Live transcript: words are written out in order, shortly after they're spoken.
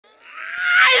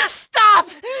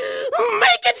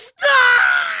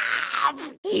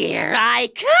I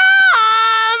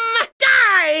come!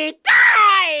 Die!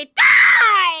 Die!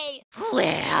 Die!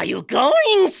 Where are you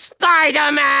going,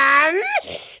 Spider-Man?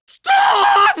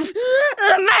 Stop!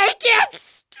 Make it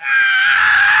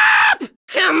stop!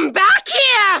 Come back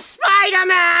here,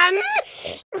 Spider-Man!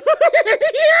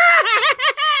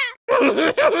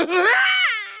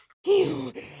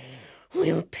 You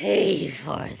will pay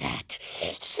for that,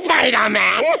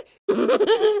 Spider-Man!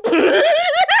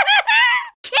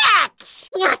 Catch!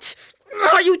 What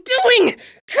are you doing?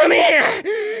 Come here!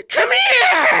 Come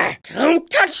here! Don't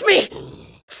touch me!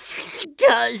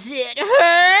 Does it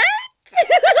hurt?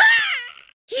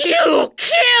 You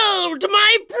killed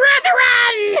my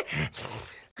brethren!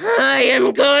 I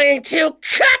am going to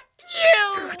cut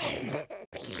you!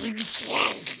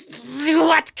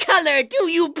 What color do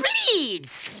you bleed,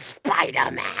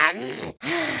 Spider-Man?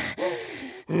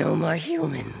 No more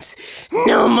humans.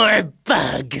 No more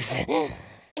bugs.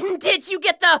 Did you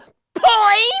get the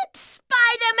point,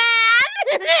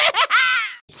 Spider-Man?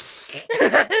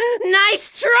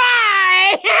 Nice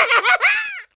try!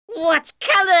 What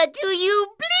color do you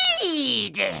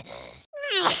bleed?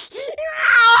 Oh,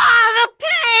 the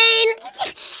pain!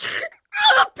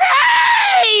 Oh, the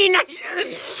pain!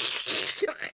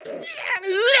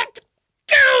 Let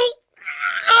go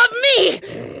of me!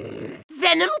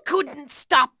 Venom couldn't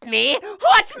stop me.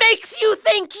 What makes you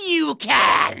think you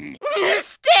can?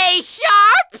 Stay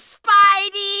sharp,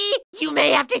 Spidey! You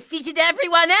may have defeated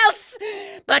everyone else,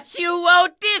 but you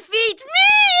won't defeat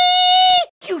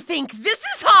me! You think this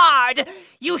is hard?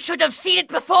 You should have seen it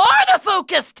before the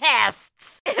focus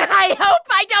tests! I hope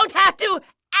I don't have to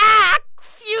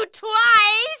axe you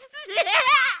twice!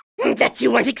 Bet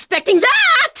you weren't expecting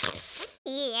that!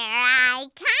 Here I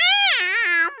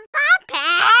come! Papa!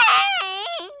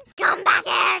 Come back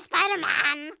here,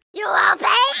 Spider-Man! You will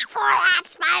pay for that,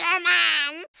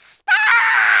 Spider-Man!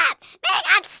 Stop! Make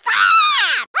it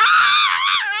stop!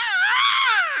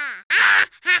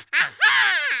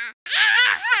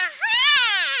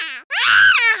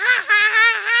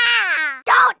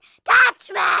 Don't touch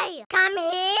me! Come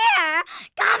here!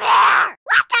 Come here!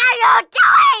 What are you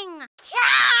doing?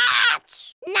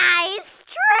 Catch! Nice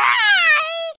try!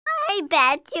 I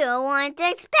bet you weren't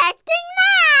expecting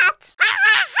that!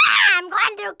 I'm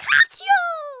going to cut you!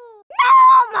 No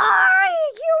more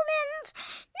humans!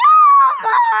 No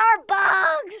more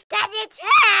bugs! Does it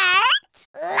hurt?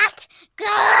 Let go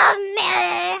of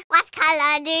me! What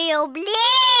color do you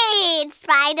bleed,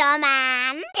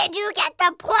 Spider-Man? Did you get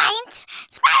the point,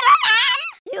 Spider-Man?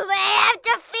 You may have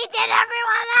defeated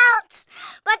everyone else,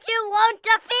 but you won't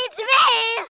defeat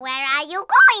me! Where are you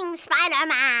going,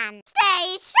 Spider-Man?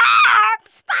 Stay sharp,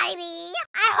 Spidey!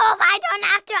 I hope I don't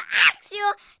have to axe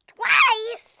you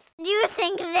twice! Do you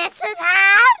think this is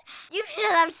hard? You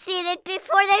should have seen it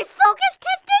before they focus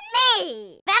tested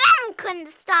me! Venom couldn't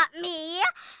stop me!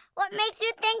 What makes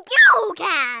you think you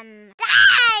can?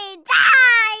 Die!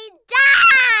 Die!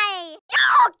 Die!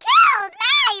 You killed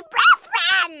my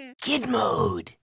brethren! Kid mode.